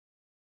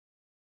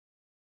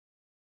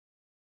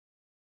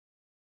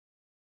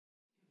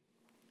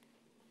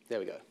There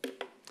we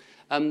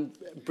go.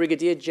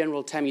 Brigadier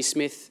General Tammy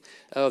Smith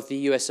of the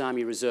US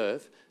Army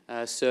Reserve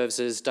serves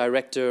as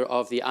Director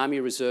of the Army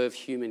Reserve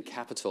Human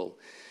Capital.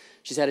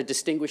 She's had a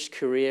distinguished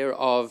career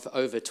of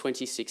over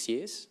 26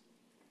 years.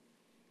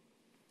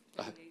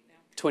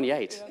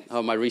 28.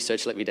 Oh, my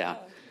research let me down.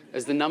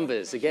 It's the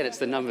numbers. Again, it's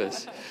the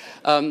numbers.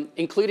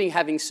 Including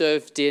having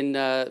served in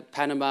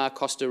Panama,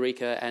 Costa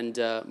Rica, and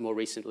more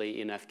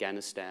recently in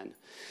Afghanistan.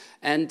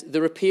 And the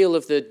repeal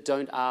of the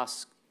Don't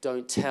Ask,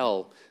 Don't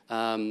Tell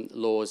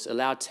laws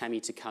allowed Tammy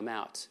to come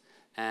out.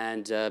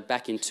 And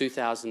back in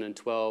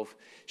 2012,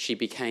 she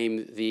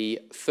became the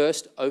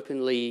first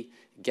openly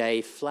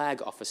gay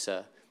flag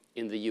officer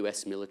in the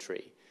US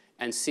military.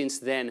 And since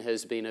then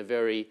has been a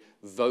very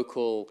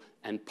vocal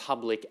and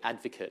public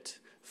advocate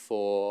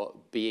for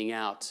being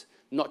out,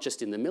 not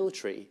just in the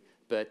military,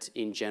 but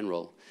in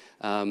general.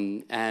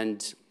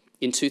 And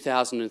in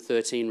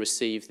 2013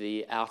 received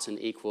the Out and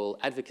Equal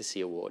Advocacy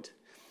Award.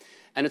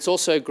 And it's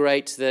also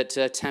great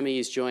that Tammy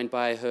is joined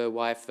by her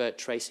wife,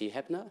 Tracy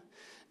Hepner,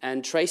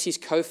 and Tracy's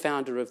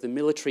co-founder of the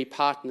Military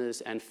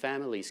Partners and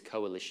Families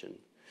Coalition,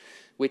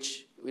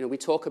 which, you know, we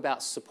talk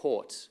about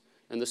support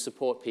and the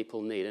support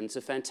people need. And it's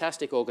a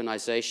fantastic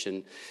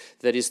organization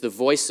that is the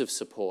voice of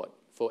support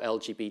for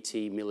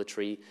LGBT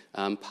military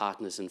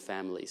partners and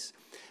families.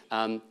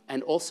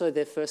 And also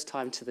their first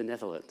time to the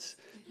Netherlands.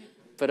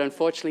 But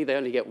unfortunately, they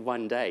only get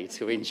one day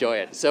to enjoy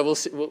it. So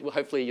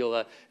hopefully you'll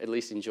at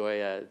least enjoy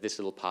this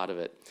little part of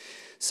it.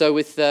 So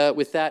with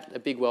that, a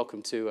big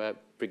welcome to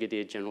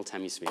Brigadier General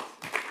Tammy Smith.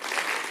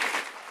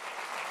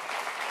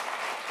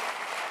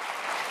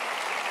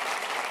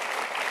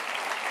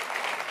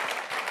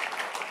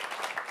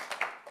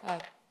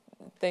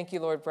 Thank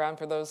you, Lord Brown,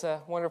 for those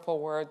wonderful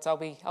words. I'll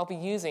be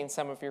using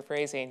some of your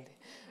phrasing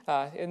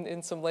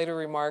in some later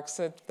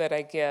remarks that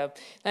I give.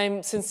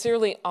 I'm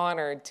sincerely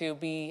honored to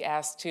be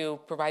asked to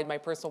provide my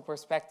personal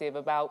perspective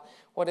about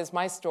what is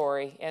my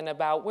story and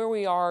about where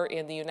we are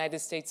in the United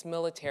States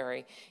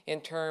military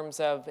in terms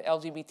of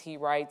LGBT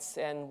rights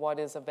and what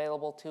is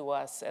available to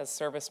us as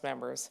service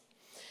members.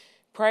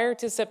 Prior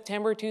to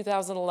September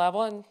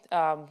 2011,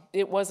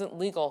 it wasn't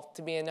legal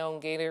to be a known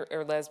gay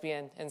or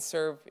lesbian and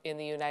serve in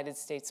the United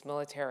States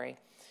military.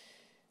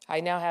 I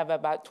now have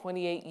about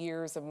 28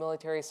 years of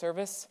military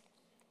service.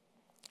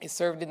 I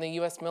served in the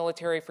U.S.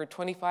 military for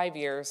 25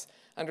 years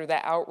under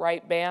the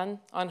outright ban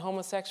on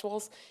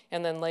homosexuals,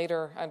 and then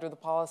later under the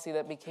policy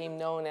that became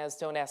known as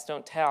Don't Ask,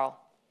 Don't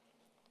Tell.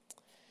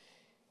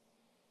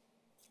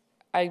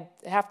 I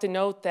have to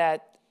note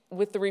that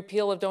with the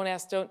repeal of Don't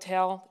Ask, Don't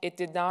Tell, it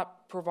did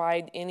not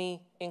provide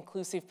any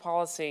inclusive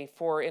policy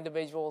for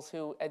individuals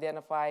who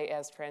identify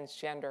as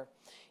transgender.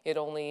 It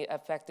only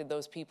affected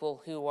those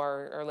people who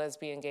are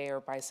lesbian, gay, or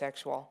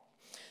bisexual.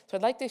 So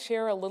I'd like to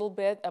share a little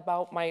bit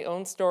about my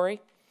own story,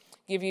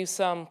 give you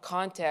some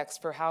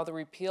context for how the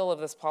repeal of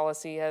this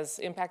policy has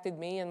impacted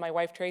me and my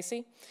wife,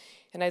 Tracy.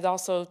 And I'd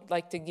also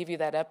like to give you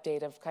that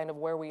update of kind of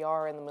where we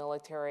are in the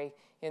military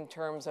in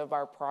terms of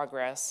our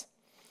progress.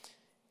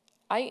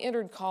 I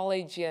entered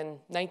college in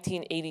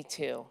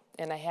 1982,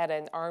 and I had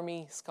an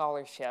Army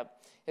scholarship,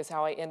 is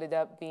how I ended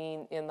up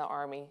being in the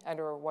Army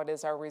under what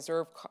is our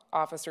Reserve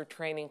Officer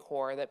Training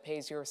Corps that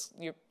pays your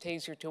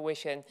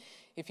tuition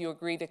if you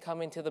agree to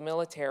come into the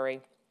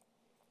military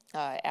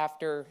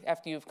after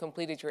you've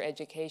completed your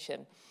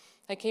education.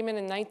 I came in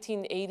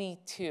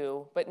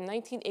 1982, but in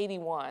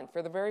 1981,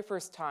 for the very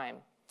first time,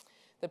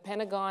 the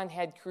Pentagon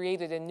had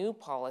created a new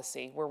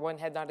policy where one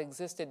had not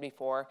existed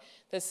before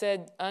that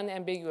said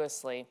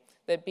unambiguously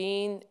that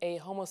being a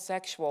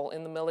homosexual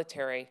in the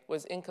military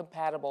was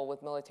incompatible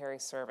with military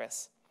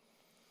service.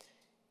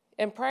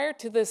 And prior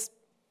to this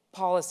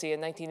policy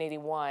in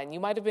 1981, you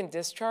might have been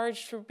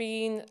discharged for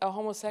being a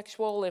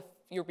homosexual if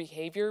your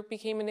behavior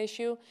became an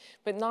issue,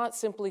 but not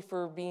simply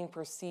for being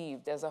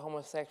perceived as a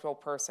homosexual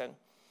person.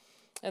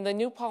 And the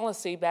new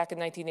policy back in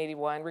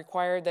 1981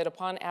 required that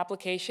upon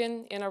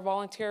application in our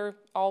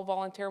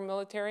all-volunteer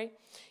military,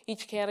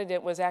 each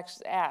candidate was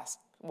actually asked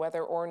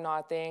whether or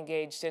not they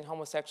engaged in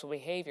homosexual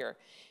behavior.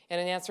 And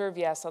an answer of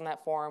yes on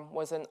that form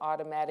was an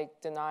automatic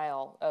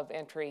denial of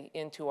entry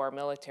into our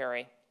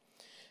military.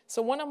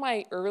 So one of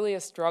my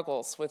earliest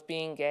struggles with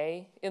being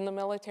gay in the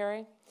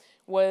military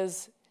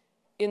was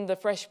in the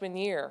freshman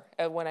year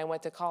when I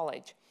went to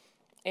college.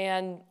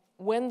 And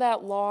when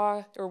that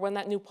law, or when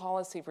that new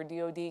policy for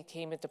DOD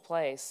came into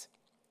place,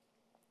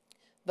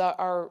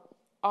 our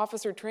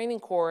Officer Training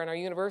Corps in our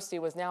university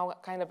was now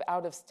kind of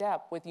out of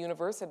step with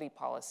university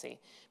policy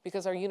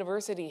because our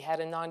university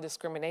had a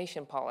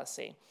non-discrimination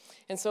policy.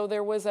 And so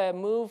there was a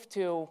move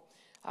to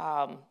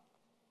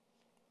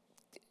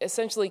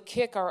essentially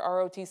kick our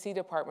ROTC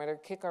department or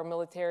kick our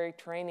military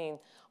training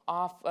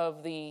off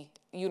of the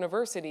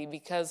university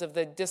because of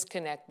the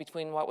disconnect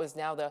between what was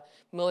now the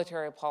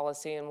military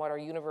policy and what our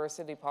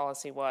university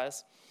policy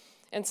was.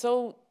 And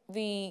so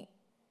the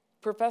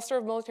professor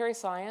of military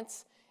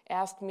science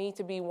asked me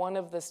to be one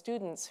of the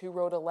students who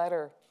wrote a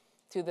letter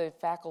to the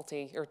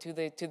faculty or to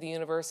the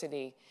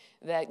university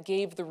that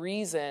gave the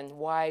reason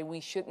why we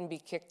shouldn't be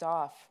kicked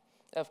off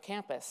of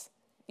campus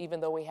even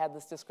though we had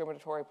this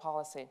discriminatory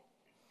policy.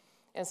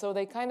 And so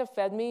they kind of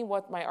fed me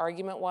what my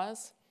argument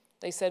was.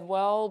 They said,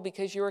 well,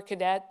 because you're a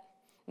cadet,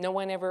 no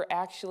one ever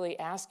actually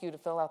asked you to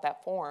fill out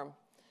that form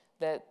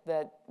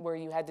where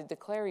you had to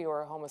declare you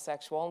were a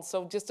homosexual. And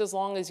so just as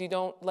long as you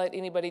don't let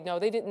anybody know,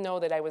 they didn't know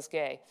that I was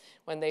gay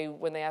when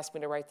they asked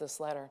me to write this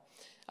letter.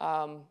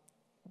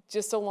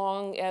 Just so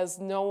long as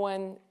no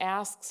one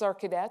asks our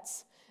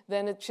cadets,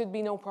 then it should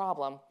be no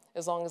problem,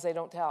 as long as they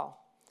don't tell.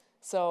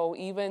 So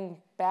even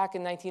back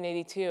in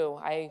 1982,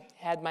 I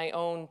had my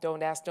own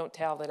don't ask, don't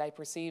tell that I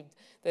perceived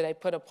that I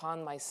put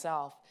upon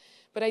myself.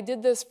 But I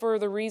did this for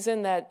the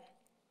reason that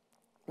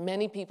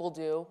many people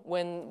do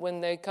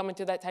when they come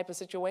into that type of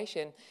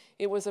situation.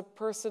 It was a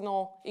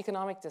personal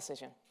economic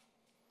decision.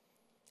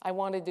 I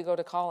wanted to go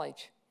to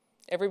college.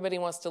 Everybody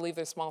wants to leave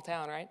their small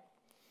town, right?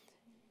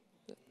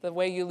 The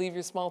way you leave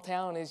your small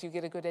town is you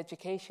get a good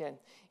education.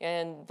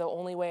 And the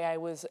only way I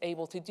was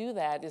able to do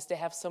that is to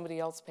have somebody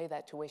else pay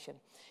that tuition.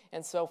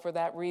 And so for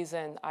that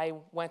reason, I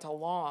went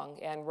along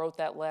and wrote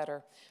that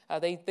letter.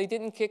 They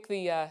didn't kick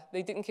the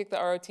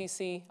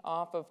ROTC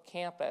off of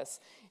campus,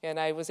 and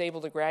I was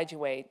able to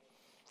graduate.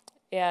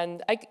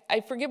 And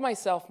I forgive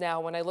myself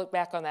now when I look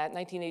back on that,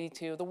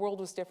 1982. The world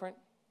was different.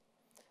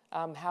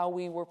 How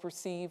we were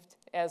perceived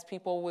as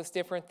people was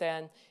different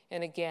then.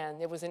 And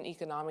again, it was an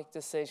economic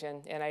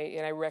decision, and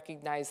I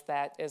recognized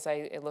that as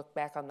I look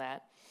back on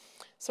that.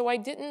 So I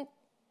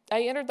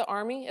entered the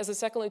Army as a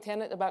second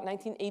lieutenant about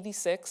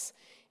 1986,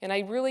 and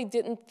I really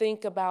didn't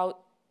think about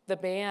the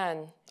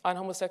ban on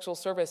homosexual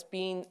service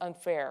being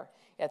unfair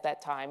at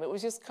that time. It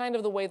was just kind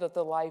of the way that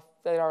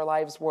our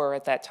lives were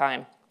at that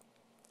time.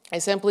 I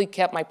simply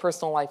kept my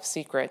personal life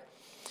secret.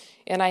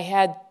 And I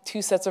had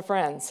two sets of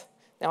friends.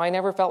 Now, I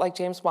never felt like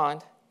James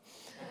Bond.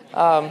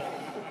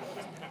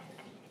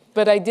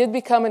 But I did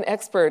become an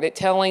expert at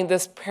telling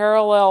this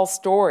parallel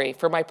story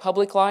for my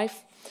public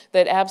life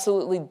that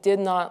absolutely did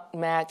not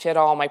match at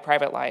all my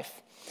private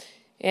life.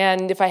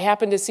 And if I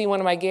happened to see one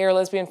of my gay or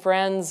lesbian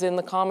friends in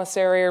the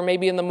commissary or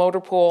maybe in the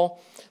motor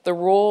pool, the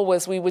rule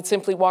was we would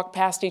simply walk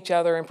past each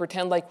other and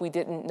pretend like we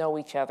didn't know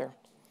each other,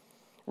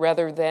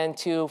 rather than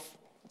to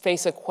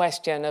face a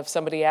question of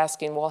somebody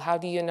asking, well, how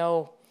do you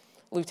know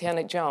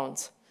Lieutenant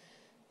Jones?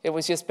 It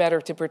was just better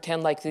to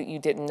pretend like that you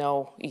didn't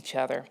know each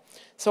other.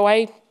 So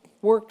I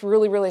worked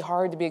really, really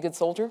hard to be a good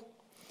soldier,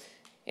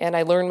 and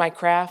I learned my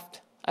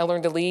craft. I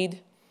learned to lead,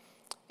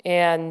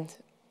 and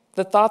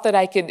the thought that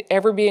I could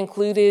ever be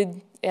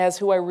included as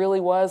who I really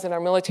was in our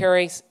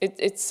military,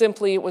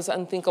 it was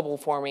unthinkable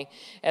for me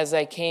as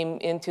I came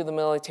into the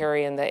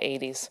military in the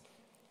 80s.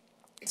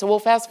 So we'll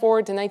fast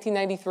forward to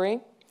 1993,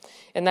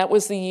 and that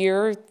was the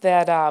year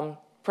that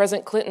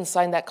President Clinton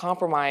signed that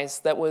compromise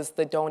that was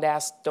the Don't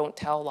Ask, Don't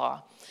Tell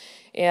law.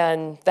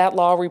 And that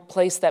law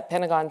replaced that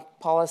Pentagon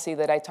policy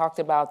that I talked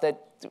about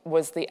that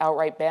was the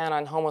outright ban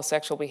on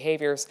homosexual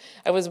behaviors.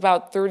 I was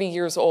about 30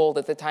 years old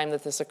at the time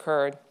that this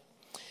occurred.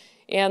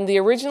 And the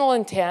original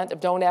intent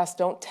of Don't Ask,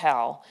 Don't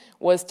Tell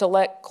was to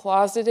let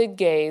closeted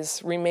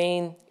gays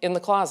remain in the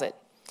closet.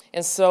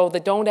 And so the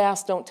Don't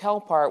Ask, Don't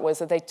Tell part was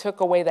that they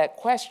took away that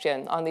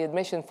question on the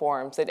admission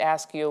forms that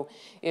ask you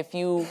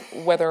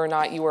whether or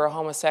not you were a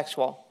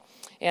homosexual.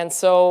 And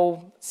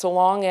so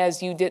long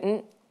as you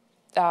didn't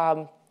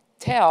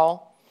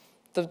tell,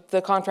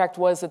 the contract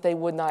was that they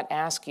would not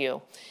ask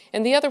you.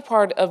 And the other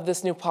part of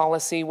this new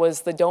policy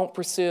was the don't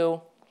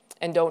pursue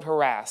and don't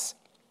harass.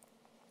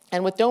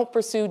 And with don't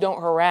pursue,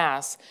 don't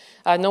harass,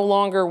 no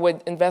longer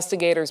would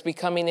investigators be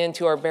coming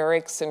into our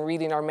barracks and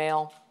reading our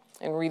mail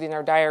and reading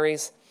our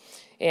diaries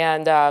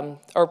and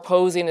or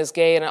posing as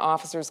gay in an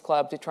officers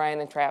club to try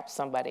and entrap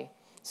somebody.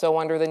 So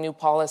under the new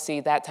policy,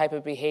 that type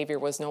of behavior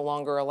was no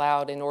longer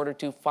allowed in order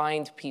to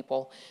find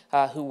people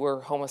who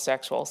were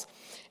homosexuals.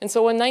 And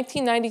so in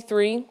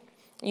 1993,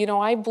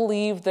 I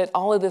believed that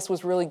all of this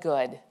was really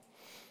good.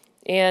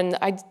 And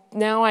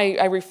now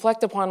I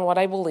reflect upon what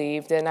I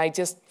believed, and I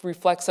just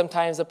reflect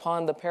sometimes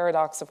upon the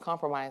paradox of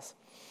compromise.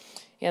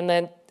 And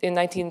then in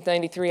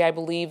 1993, I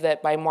believed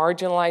that by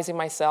marginalizing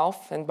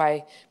myself and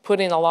by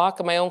putting a lock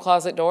on my own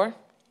closet door,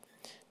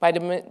 by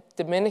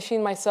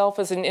diminishing myself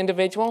as an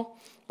individual,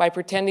 by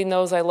pretending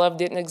those I loved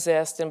didn't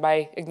exist, and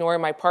by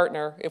ignoring my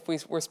partner if we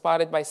were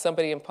spotted by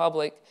somebody in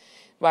public,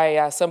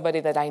 by somebody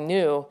that I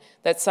knew,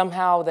 that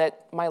somehow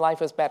that my life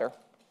was better.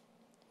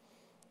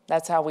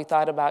 That's how we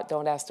thought about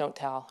Don't Ask, Don't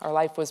Tell. Our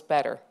life was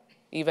better,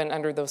 even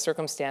under those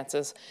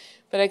circumstances.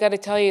 But I got to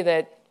tell you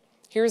that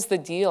here's the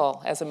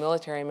deal as a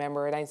military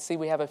member, and I see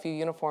we have a few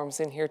uniforms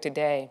in here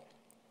today,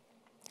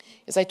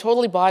 is I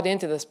totally bought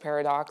into this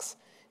paradox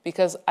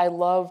because I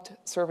loved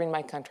serving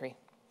my country.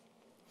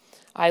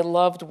 I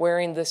loved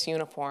wearing this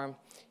uniform,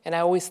 and I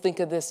always think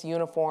of this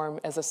uniform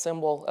as a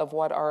symbol of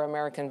what are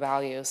American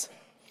values.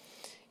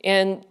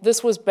 And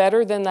this was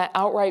better than that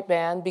outright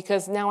ban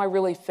because now I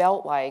really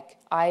felt like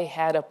I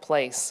had a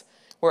place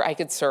where I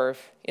could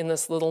serve in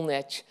this little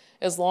niche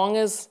as long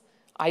as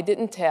I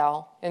didn't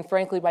tell, and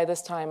frankly, by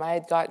this time, I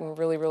had gotten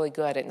really, really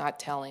good at not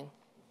telling.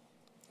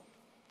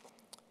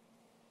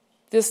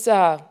 This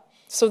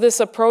So this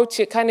approach,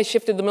 it kind of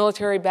shifted the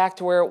military back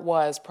to where it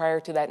was prior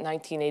to that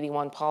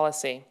 1981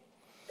 policy.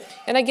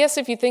 And I guess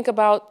if you think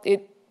about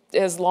it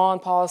as law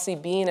and policy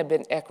being a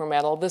bit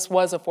incremental, this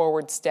was a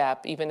forward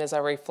step, even as I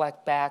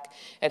reflect back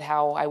at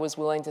how I was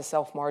willing to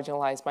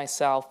self-marginalize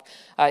myself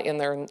in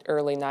the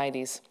early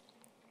 90s.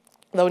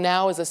 Though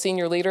now, as a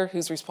senior leader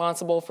who's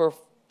responsible for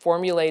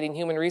formulating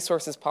human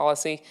resources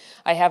policy,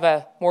 I have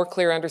a more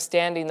clear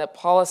understanding that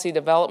policy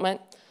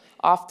development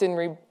often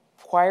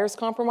requires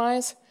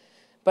compromise.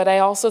 But I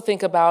also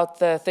think about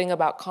the thing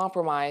about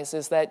compromise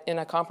is that in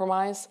a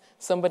compromise,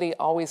 somebody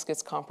always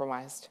gets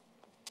compromised.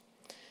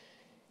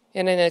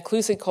 In an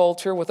inclusive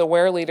culture with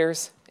aware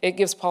leaders, it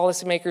gives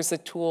policymakers the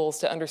tools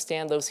to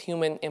understand those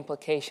human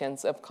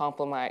implications of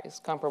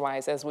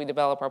compromise as we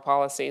develop our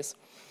policies.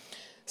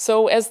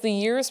 So as the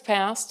years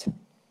passed,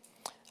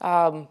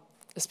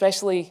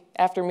 especially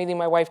after meeting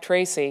my wife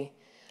Tracy,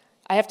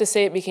 I have to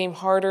say it became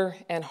harder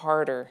and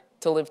harder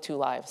to live two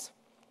lives.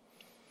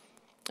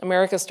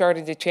 America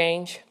started to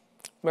change,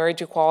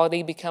 marriage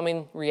equality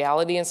becoming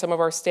reality in some of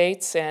our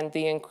states, and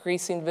the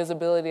increasing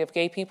visibility of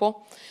gay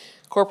people.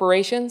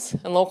 Corporations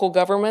and local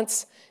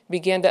governments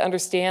began to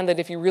understand that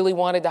if you really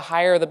wanted to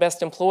hire the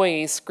best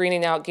employees,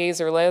 screening out gays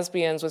or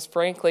lesbians was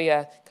frankly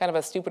a kind of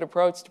a stupid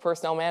approach to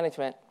personnel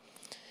management.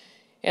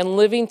 And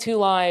living two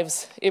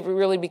lives, it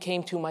really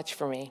became too much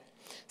for me.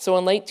 So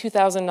in late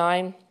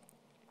 2009,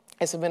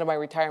 I submitted my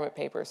retirement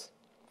papers.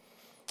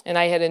 And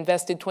I had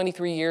invested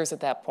 23 years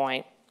at that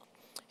point.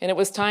 And it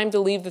was time to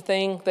leave the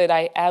thing that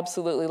I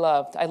absolutely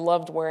loved. I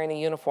loved wearing a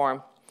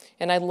uniform,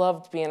 and I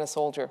loved being a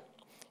soldier.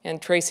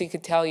 And Tracy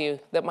could tell you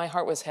that my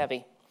heart was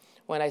heavy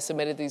when I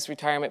submitted these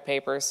retirement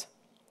papers.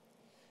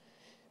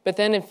 But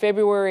then in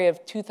February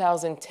of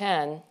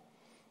 2010,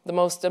 the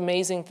most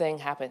amazing thing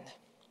happened.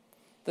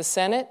 The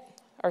Senate,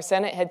 our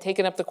Senate had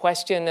taken up the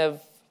question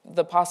of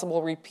the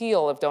possible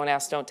repeal of Don't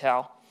Ask, Don't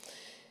Tell.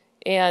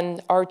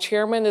 And our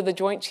chairman of the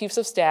Joint Chiefs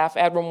of Staff,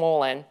 Admiral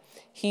Mullen,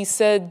 he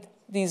said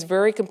these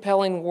very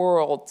compelling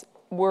words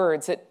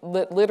that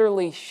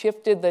literally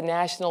shifted the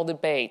national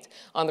debate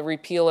on the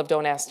repeal of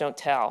Don't Ask, Don't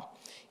Tell.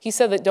 He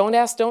said that Don't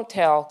Ask, Don't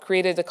Tell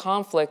created a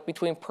conflict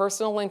between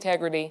personal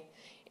integrity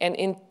and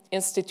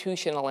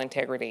institutional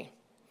integrity.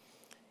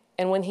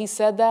 And when he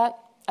said that,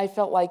 I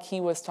felt like he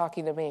was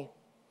talking to me,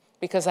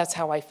 because that's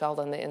how I felt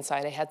on the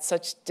inside. I had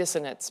such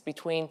dissonance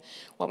between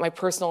what my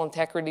personal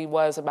integrity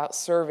was about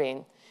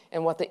serving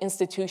and what the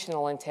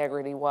institutional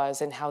integrity was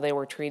and how they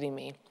were treating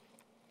me.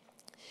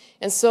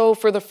 And so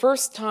for the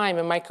first time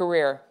in my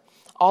career,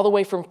 all the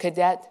way from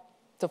cadet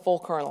to full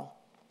colonel,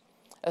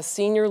 a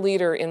senior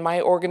leader in my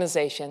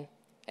organization,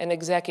 an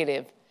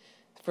executive,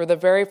 for the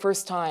very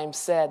first time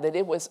said that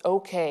it was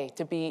okay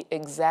to be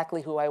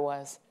exactly who I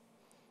was,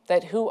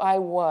 that who I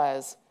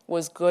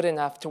was good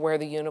enough to wear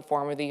the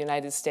uniform of the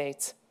United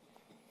States.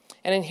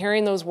 And in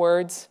hearing those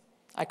words,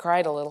 I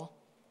cried a little,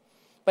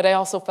 but I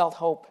also felt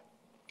hope.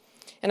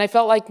 And I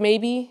felt like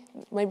maybe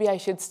I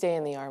should stay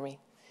in the Army.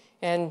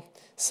 And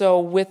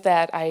so with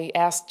that, I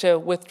asked to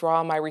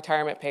withdraw my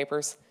retirement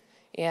papers,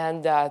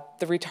 and the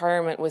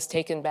retirement was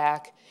taken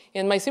back.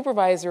 And my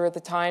supervisor at the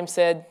time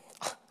said,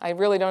 I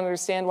really don't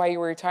understand why you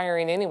were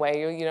retiring anyway.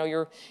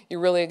 You're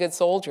really a good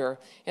soldier.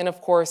 And of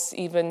course,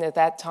 even at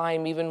that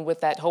time, even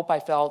with that hope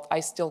I felt, I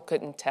still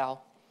couldn't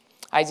tell.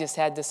 I just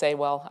had to say,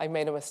 well, I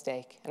made a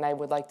mistake, and I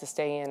would like to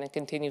stay in and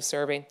continue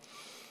serving.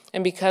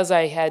 And because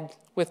I had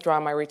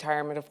withdrawn my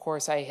retirement, of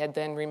course, I had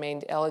then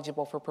remained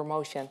eligible for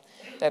promotion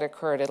that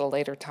occurred at a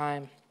later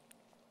time.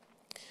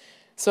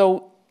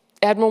 So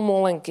Admiral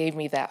Mullen gave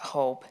me that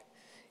hope.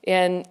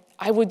 And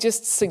I would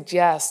just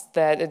suggest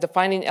that a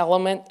defining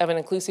element of an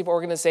inclusive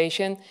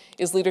organization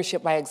is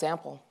leadership by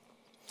example,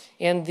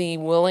 and the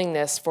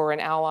willingness for an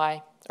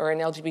ally or an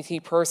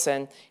LGBT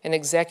person, an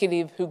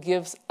executive who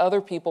gives other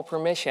people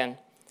permission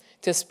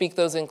to speak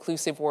those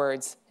inclusive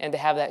words and to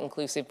have that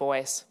inclusive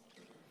voice.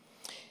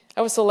 I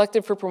was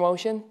selected for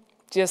promotion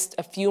just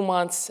a few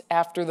months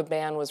after the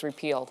ban was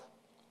repealed.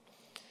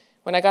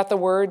 When I got the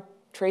word,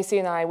 Tracy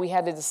and I, we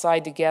had to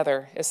decide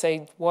together and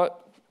say,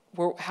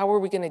 how are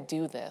we going to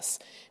do this?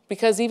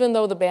 Because even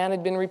though the ban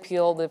had been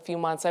repealed a few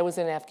months, I was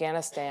in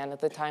Afghanistan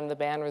at the time the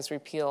ban was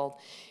repealed.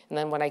 And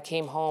then when I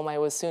came home, I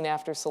was soon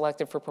after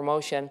selected for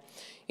promotion.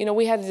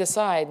 We had to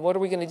decide, what are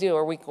we going to do?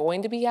 Are we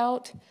going to be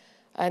out?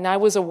 And I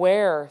was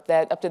aware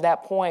that up to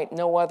that point,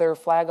 no other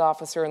flag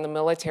officer in the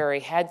military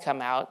had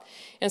come out.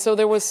 And so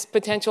there was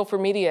potential for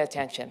media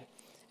attention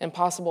and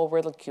possible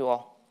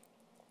ridicule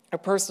or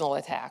personal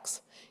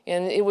attacks.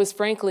 And it was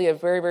frankly a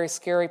very, very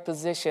scary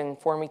position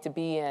for me to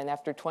be in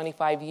after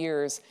 25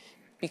 years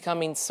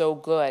becoming so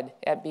good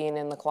at being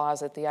in the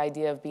closet. The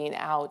idea of being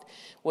out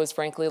was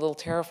frankly a little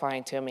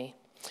terrifying to me.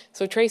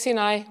 So Tracy and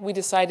I, we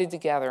decided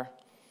together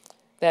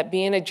that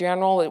being a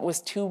general, it was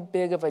too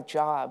big of a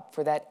job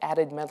for that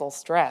added mental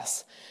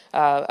stress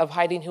of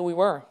hiding who we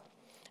were.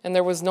 And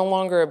there was no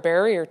longer a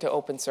barrier to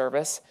open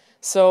service,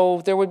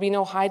 so there would be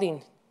no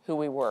hiding who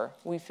we were.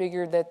 We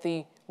figured that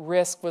the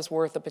risk was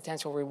worth the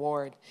potential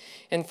reward.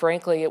 And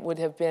frankly, it would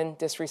have been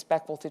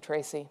disrespectful to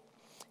Tracy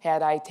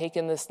had I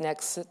taken this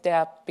next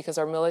step, because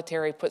our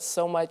military put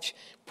so much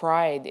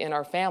pride in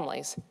our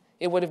families.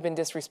 It would have been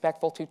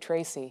disrespectful to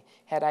Tracy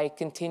had I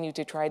continued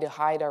to try to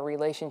hide our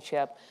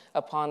relationship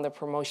upon the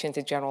promotion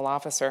to general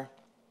officer.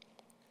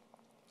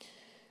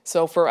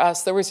 So for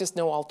us, there was just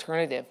no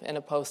alternative in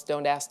a post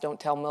don't ask, don't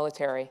tell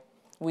military.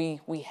 We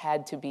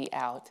had to be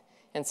out.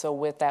 And so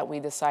with that, we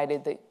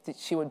decided that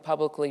she would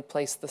publicly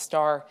place the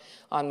star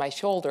on my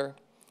shoulder,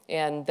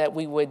 and that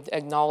we would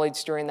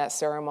acknowledge during that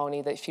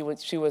ceremony that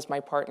she was my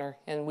partner,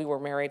 and we were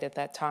married at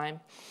that time.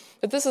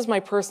 But this is my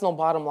personal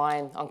bottom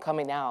line on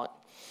coming out,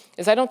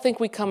 is I don't think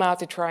we come out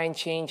to try and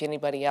change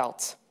anybody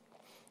else.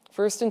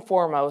 First and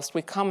foremost,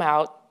 we come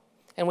out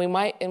and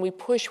we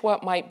push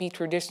what might be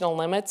traditional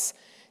limits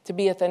to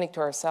be authentic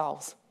to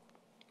ourselves.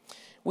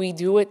 We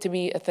do it to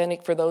be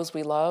authentic for those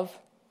we love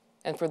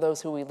and for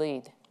those who we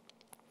lead.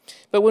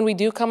 But when we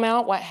do come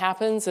out, what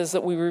happens is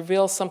that we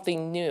reveal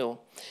something new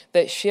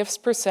that shifts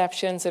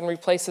perceptions and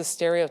replaces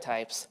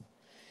stereotypes.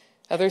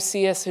 Others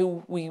see us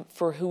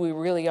for who we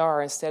really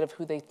are instead of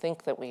who they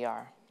think that we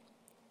are.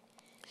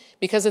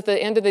 Because at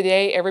the end of the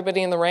day,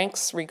 everybody in the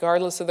ranks,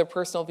 regardless of their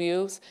personal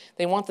views,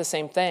 they want the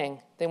same thing.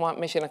 They want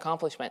mission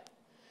accomplishment.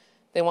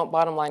 They want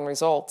bottom line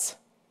results.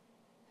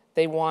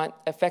 They want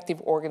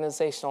effective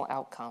organizational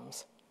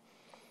outcomes.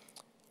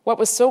 What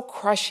was so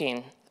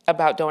crushing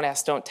about Don't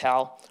Ask, Don't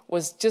Tell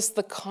was just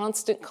the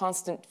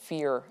constant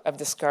fear of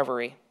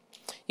discovery.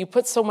 You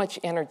put so much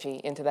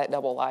energy into that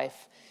double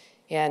life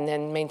and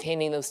then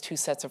maintaining those two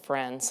sets of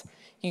friends.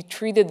 You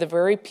treated the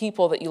very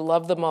people that you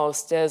love the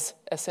most as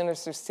a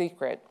sinister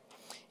secret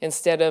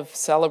instead of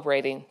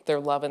celebrating their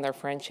love and their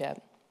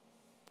friendship.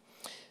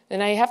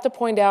 And I have to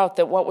point out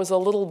that what was a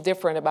little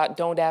different about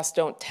Don't Ask,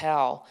 Don't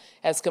Tell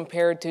as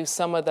compared to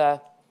some of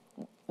the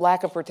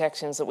lack of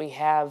protections that we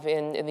have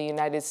in the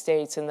United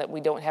States, and that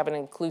we don't have an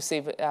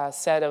inclusive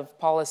set of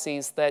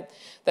policies that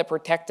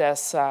protect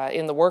us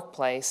in the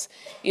workplace,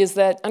 is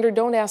that under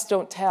Don't Ask,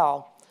 Don't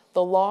Tell,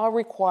 the law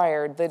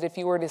required that if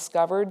you were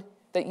discovered,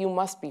 that you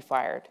must be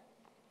fired.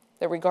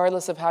 That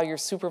regardless of how your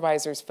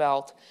supervisors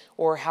felt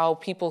or how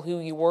people who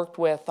you worked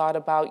with thought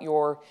about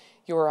your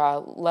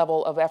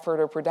level of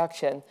effort or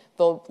production,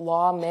 the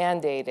law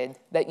mandated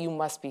that you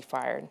must be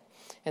fired.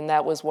 And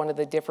that was one of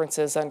the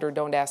differences under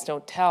Don't Ask,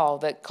 Don't Tell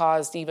that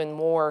caused even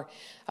more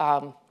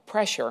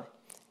pressure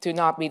to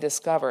not be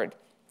discovered.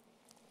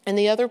 And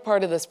the other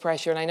part of this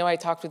pressure, and I know I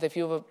talked with a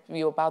few of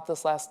you about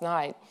this last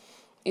night,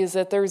 is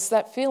that there's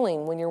that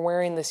feeling when you're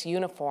wearing this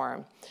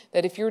uniform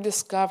that if you're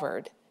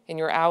discovered and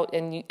you're out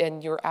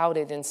and you're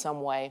outed in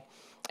some way,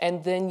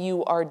 and then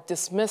you are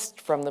dismissed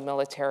from the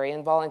military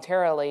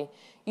involuntarily,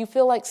 you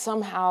feel like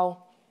somehow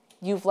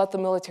you've let the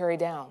military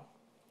down.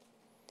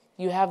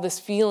 You have this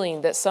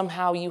feeling that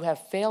somehow you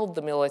have failed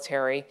the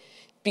military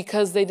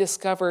because they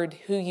discovered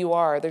who you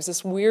are. There's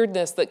this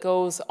weirdness that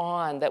goes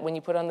on that when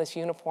you put on this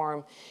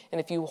uniform,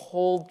 and if you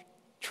hold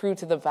true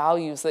to the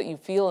values that you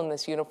feel in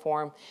this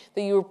uniform,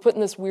 that you were put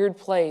in this weird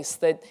place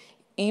that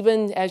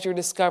even as you're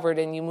discovered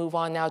and you move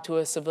on now to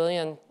a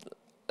civilian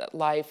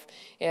life,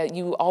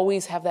 you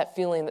always have that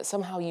feeling that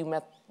somehow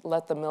you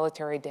let the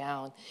military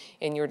down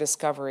in your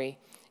discovery.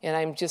 And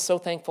I'm just so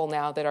thankful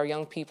now that our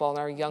young people and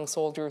our young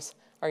soldiers,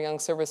 our young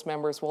service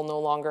members will no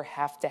longer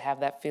have to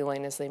have that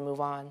feeling as they move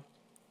on.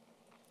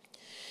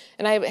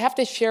 And I have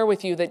to share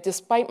with you that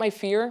despite my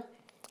fear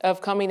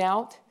of coming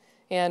out,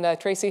 and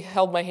Tracy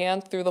held my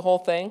hand through the whole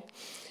thing,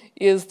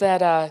 is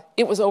that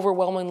it was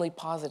overwhelmingly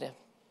positive.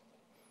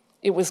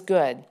 It was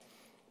good.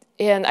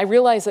 And I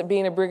realize that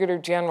being a brigadier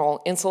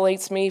general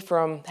insulates me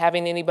from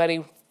having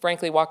anybody,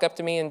 frankly, walk up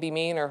to me and be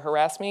mean or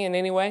harass me in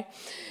any way.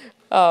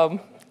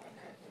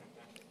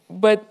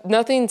 But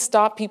nothing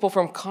stopped people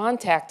from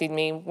contacting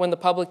me when the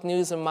public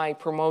news of my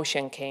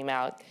promotion came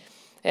out.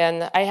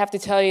 And I have to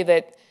tell you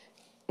that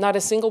not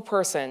a single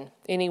person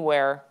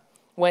anywhere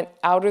went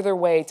out of their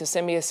way to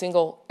send me a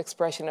single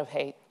expression of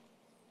hate.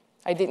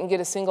 I didn't get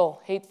a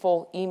single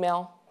hateful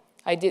email.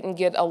 I didn't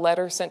get a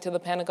letter sent to the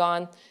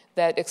Pentagon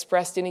that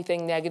expressed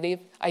anything negative.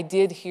 I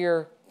did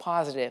hear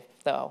positive,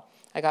 though.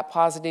 I got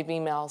positive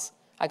emails.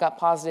 I got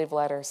positive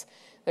letters.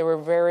 There were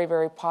very,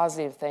 very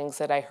positive things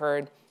that I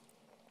heard.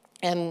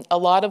 And a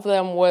lot of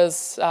them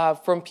was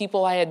from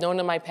people I had known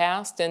in my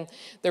past, and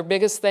their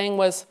biggest thing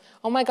was,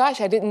 oh my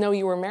gosh, I didn't know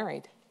you were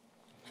married.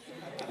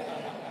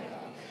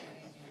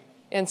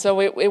 And so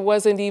it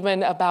wasn't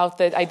even about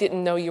that I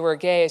didn't know you were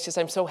gay, it's just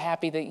I'm so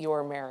happy that you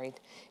are married.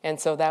 And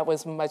so that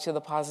was much of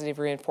the positive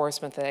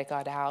reinforcement that I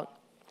got out.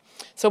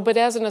 So, but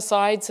as an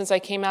aside, since I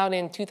came out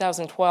in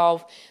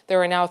 2012,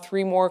 there are now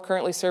 3 more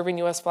currently serving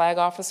U.S. flag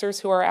officers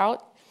who are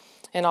out,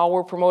 and all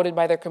were promoted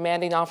by their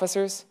commanding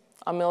officers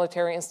on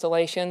military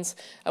installations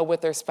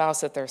with their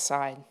spouse at their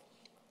side.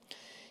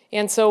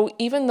 And so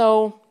even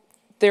though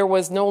there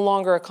was no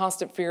longer a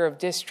constant fear of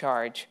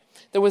discharge,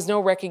 there was no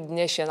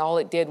recognition. All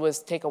it did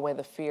was take away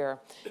the fear.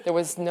 There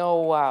was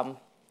no,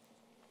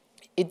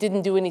 it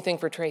didn't do anything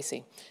for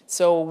Tracy.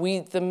 So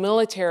the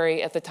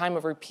military at the time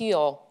of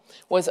repeal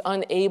was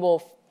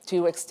unable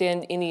to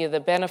extend any of the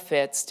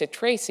benefits to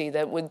Tracy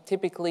that would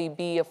typically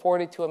be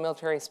afforded to a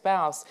military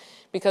spouse,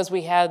 because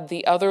we had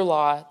the other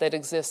law that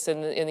exists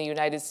in the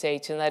United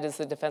States, and that is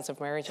the Defense of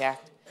Marriage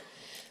Act.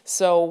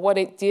 So what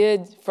it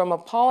did from a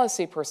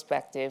policy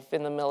perspective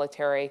in the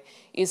military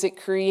is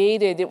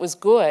it was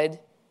good,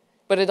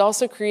 but it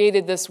also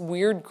created this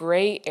weird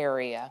gray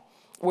area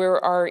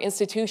where our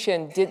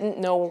institution didn't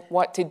know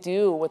what to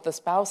do with the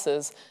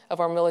spouses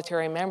of our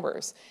military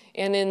members.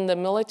 And in the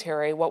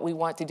military, what we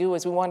want to do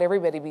is we want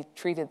everybody to be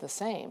treated the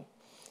same.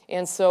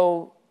 And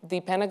so the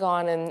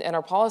Pentagon and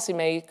our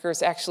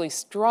policymakers actually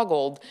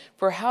struggled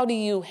for how do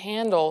you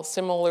handle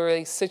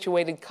similarly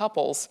situated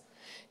couples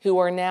who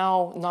are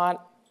now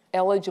not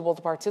eligible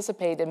to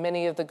participate in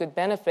many of the good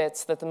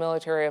benefits that the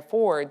military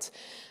affords,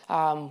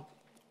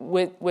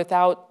 with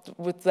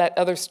that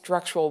other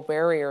structural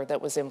barrier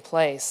that was in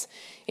place.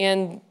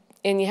 And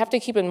you have to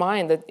keep in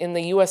mind that in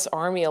the U.S.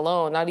 Army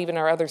alone, not even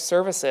our other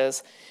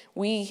services,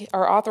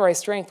 our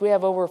authorized strength, we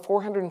have over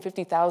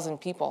 450,000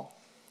 people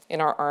in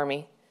our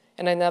Army,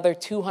 and another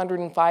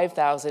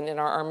 205,000 in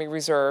our Army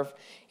Reserve,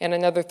 and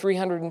another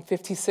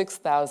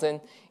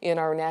 356,000 in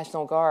our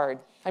National Guard.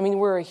 I mean,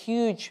 we're a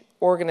huge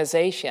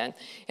organization,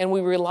 and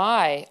we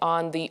rely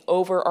on the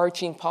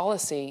overarching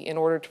policy in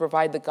order to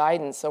provide the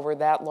guidance over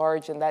that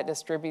large and that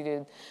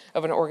distributed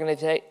of an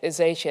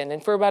organization.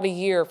 And for about a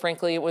year,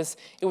 frankly, it was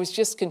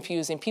just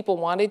confusing. People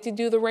wanted to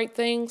do the right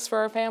things for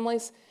our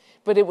families,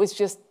 but it was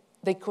just,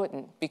 they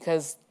couldn't,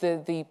 because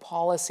the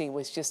policy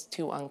was just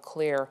too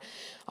unclear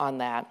on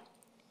that.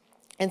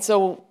 And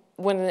so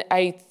when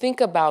I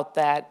think about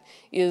that,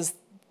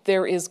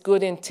 there is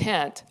good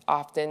intent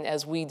often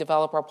as we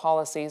develop our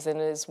policies and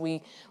as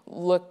we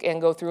look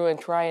and go through and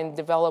try and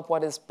develop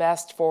what is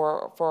best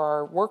for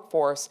our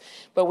workforce.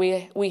 But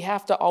we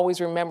have to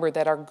always remember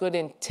that our good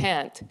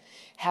intent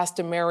has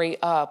to marry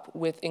up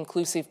with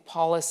inclusive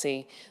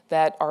policy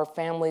that our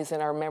families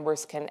and our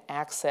members can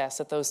access,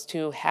 that those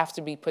two have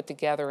to be put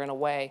together in a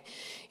way.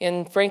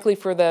 And frankly,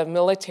 for the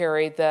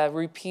military, the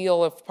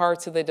repeal of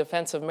parts of the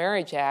Defense of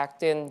Marriage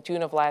Act in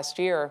June of last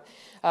year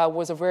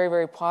was a very,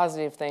 very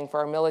positive thing for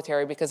our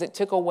military, because it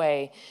took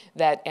away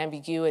that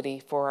ambiguity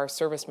for our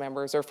service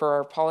members or for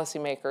our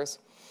policymakers.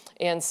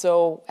 And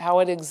so how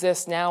it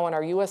exists now in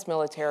our U.S.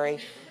 military,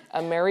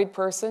 a married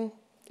person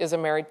is a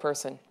married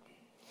person.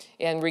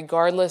 And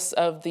regardless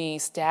of the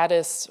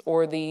status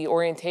or the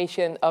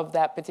orientation of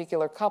that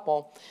particular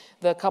couple,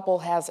 the couple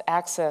has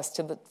access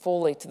to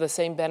fully to the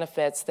same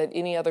benefits that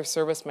any other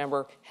service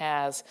member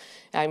has.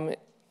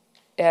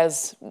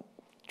 As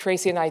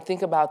Tracy and I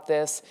think about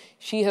this,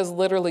 she has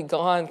literally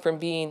gone from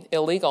being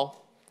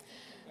illegal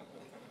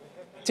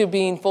to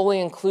being fully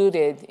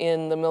included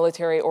in the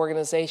military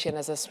organization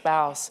as a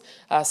spouse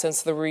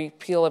since the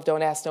repeal of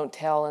Don't Ask, Don't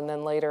Tell, and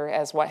then later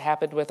as what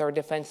happened with our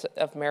Defense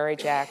of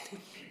Marriage Act.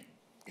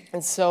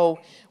 And so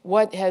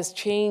what has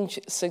changed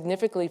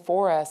significantly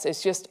for us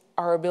is just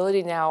our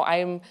ability now.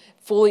 I'm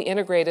fully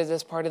integrated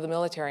as part of the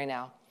military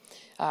now.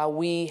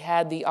 We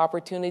had the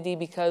opportunity,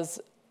 because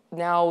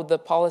now the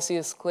policy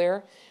is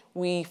clear.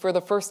 For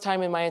the first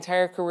time in my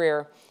entire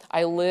career,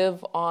 I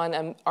live on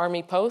an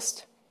Army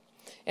post,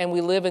 and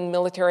we live in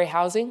military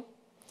housing.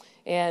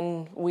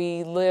 And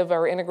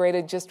are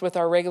integrated just with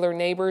our regular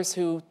neighbors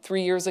who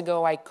 3 years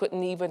ago I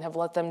couldn't even have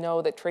let them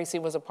know that Tracy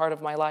was a part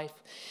of my life.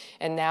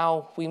 And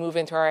now we move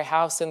into our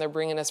house and they're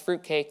bringing us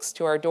fruitcakes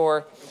to our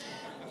door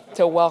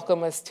to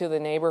welcome us to the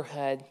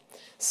neighborhood.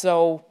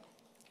 So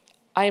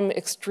I'm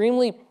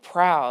extremely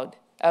proud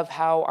of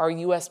how our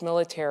U.S.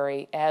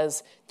 military,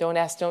 as Don't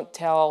Ask, Don't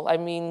Tell,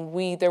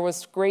 there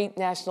was great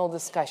national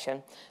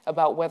discussion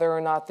about whether or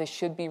not this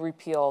should be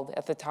repealed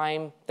at the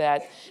time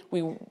that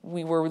we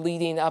were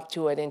leading up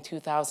to it in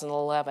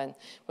 2011.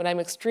 But I'm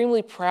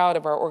extremely proud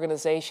of our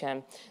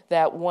organization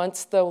that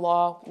once the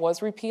law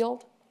was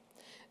repealed,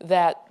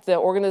 that the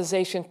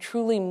organization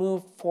truly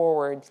moved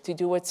forward to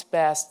do its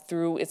best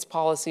through its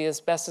policy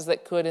as best as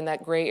it could in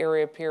that gray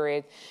area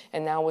period,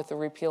 and now with the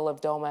repeal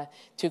of DOMA,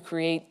 to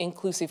create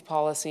inclusive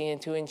policy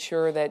and to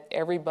ensure that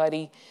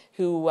everybody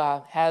who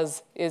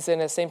is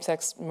in a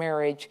same-sex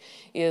marriage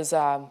is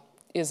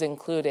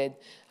included.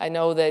 I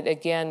know that,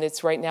 again,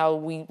 it's right now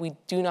we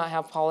do not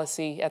have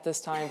policy at this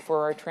time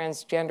for our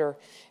transgender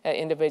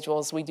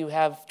individuals. We do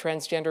have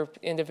transgender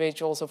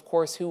individuals, of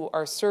course, who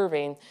are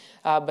serving,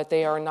 but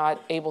they are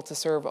not able to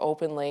serve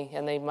openly,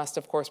 and they must,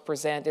 of course,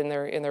 present in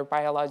their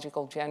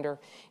biological gender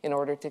in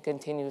order to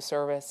continue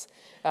service.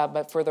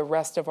 But for the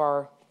rest of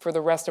our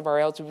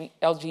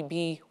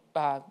LGBT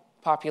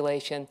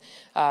population,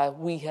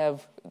 we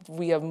have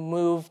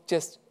moved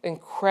just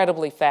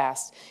incredibly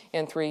fast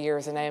in 3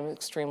 years, and I am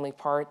extremely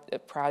proud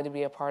to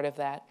be a part of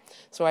that.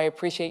 So I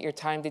appreciate your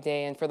time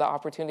today and for the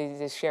opportunity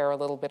to share a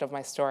little bit of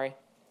my story.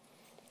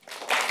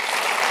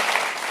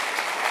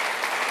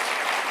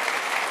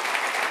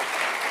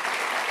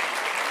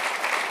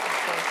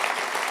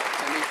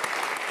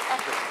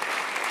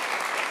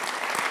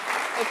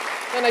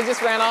 And I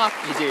just ran off.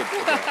 You did.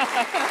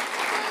 Okay.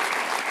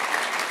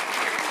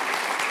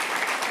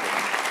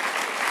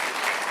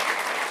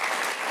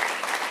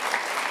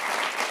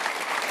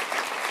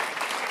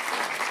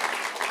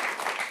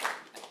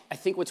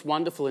 think what's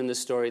wonderful in the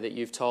story that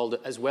you've told,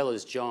 as well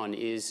as John,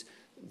 is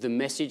the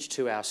message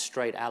to our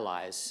straight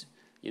allies,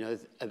 you know,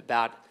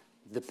 about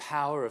the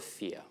power of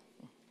fear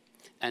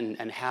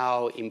and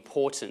how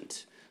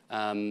important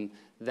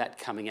that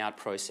coming out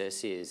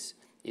process is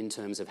in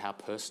terms of how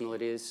personal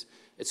it is.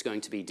 It's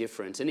going to be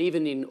different. And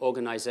even in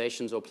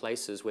organizations or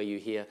places where you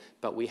hear,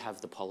 but we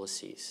have the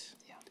policies.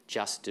 Yeah.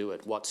 Just do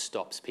it. What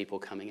stops people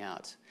coming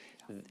out?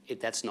 Yeah.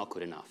 That's not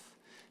good enough.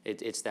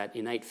 It's that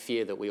innate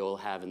fear that we all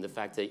have, and the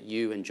fact that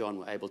you and John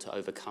were able to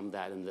overcome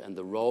that, and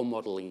the role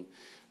modeling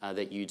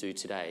that you do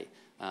today,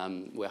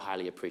 we're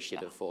highly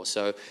appreciative for.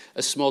 So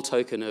a small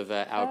token of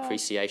our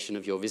appreciation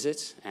of your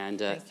visit, and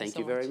thank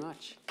you very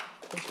much.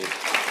 Thank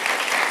you.